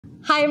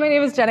Hi, my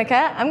name is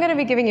Jenica. I'm going to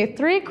be giving you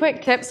 3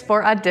 quick tips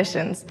for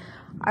auditions.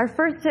 Our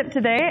first tip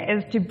today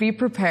is to be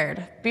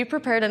prepared. Be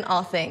prepared in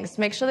all things.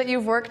 Make sure that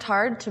you've worked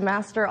hard to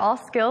master all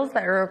skills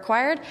that are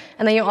required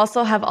and that you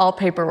also have all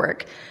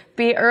paperwork.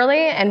 Be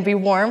early and be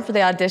warm for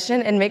the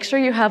audition and make sure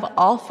you have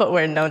all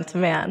footwear known to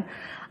man.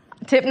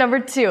 Tip number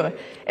 2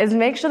 is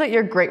make sure that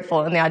you're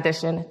grateful in the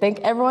audition. Thank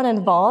everyone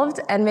involved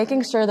and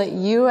making sure that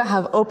you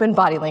have open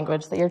body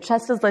language, that your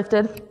chest is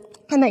lifted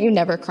and that you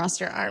never cross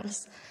your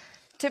arms.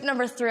 Tip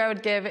number 3 I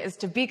would give is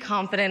to be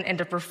confident and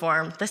to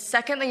perform. The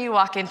second that you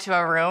walk into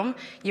a room,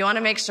 you want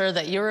to make sure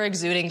that you're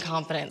exuding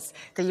confidence,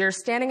 that you're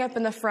standing up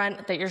in the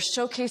front, that you're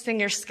showcasing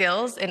your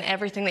skills in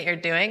everything that you're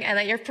doing, and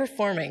that you're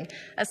performing.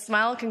 A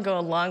smile can go a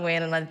long way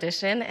in an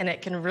audition, and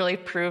it can really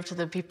prove to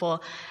the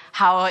people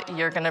how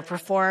you're going to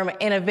perform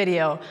in a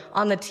video,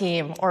 on the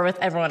team, or with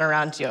everyone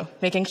around you,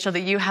 making sure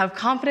that you have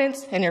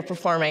confidence and you're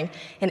performing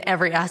in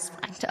every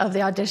aspect of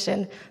the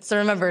audition. So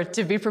remember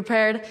to be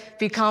prepared,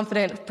 be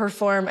confident,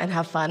 perform, and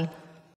have fun.